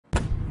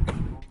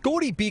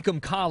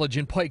Goldey-Beacom College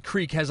in Pike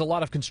Creek has a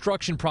lot of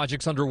construction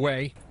projects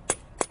underway.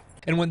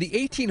 And when the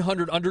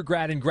 1,800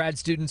 undergrad and grad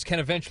students can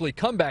eventually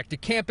come back to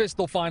campus,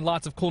 they'll find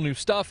lots of cool new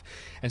stuff.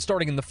 And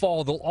starting in the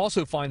fall, they'll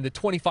also find the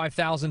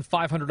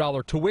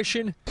 $25,500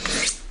 tuition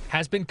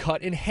has been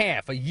cut in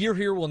half. A year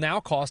here will now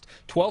cost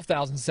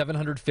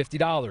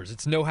 $12,750.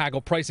 It's no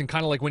haggle pricing,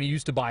 kind of like when you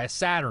used to buy a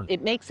Saturn.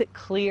 It makes it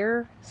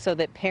clear so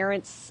that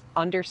parents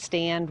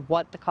understand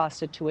what the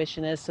cost of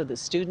tuition is, so that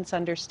students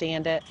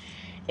understand it.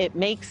 It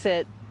makes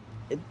it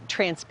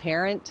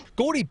transparent.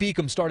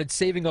 Goldey-Beacom started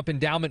saving up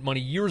endowment money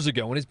years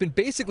ago and has been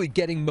basically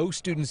getting most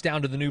students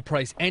down to the new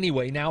price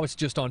anyway. Now it's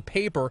just on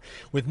paper,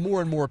 with more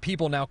and more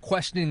people now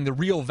questioning the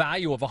real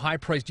value of a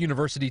high-priced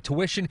university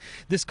tuition.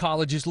 This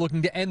college is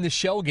looking to end the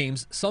shell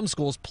games some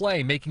schools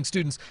play, making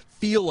students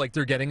feel like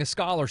they're getting a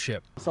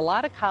scholarship. A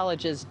lot of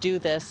colleges do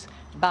this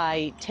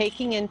by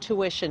taking in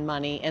tuition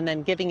money and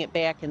then giving it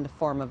back in the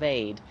form of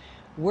aid.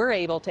 We're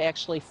able to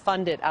actually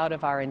fund it out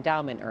of our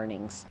endowment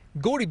earnings.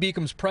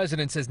 Goldey-Beacom's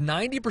president says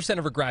 90%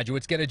 of her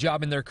graduates get a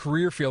job in their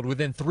career field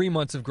within 3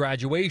 months of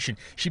graduation.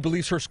 She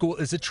believes her school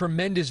is a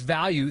tremendous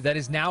value that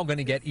is now going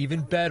to get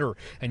even better.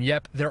 And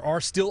yet, there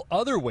are still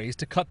other ways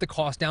to cut the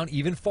cost down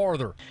even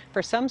farther.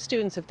 For some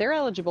students, if they're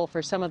eligible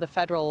for some of the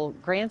federal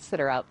grants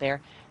that are out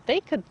there, they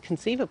could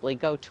conceivably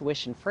go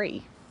tuition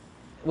free,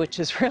 which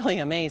is really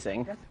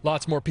amazing.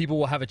 Lots more people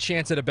will have a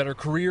chance at a better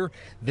career.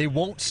 They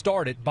won't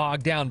start it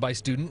bogged down by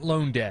student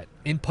loan debt.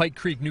 In Pike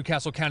Creek,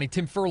 Newcastle County,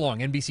 Tim Furlong,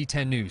 NBC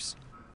 10 News.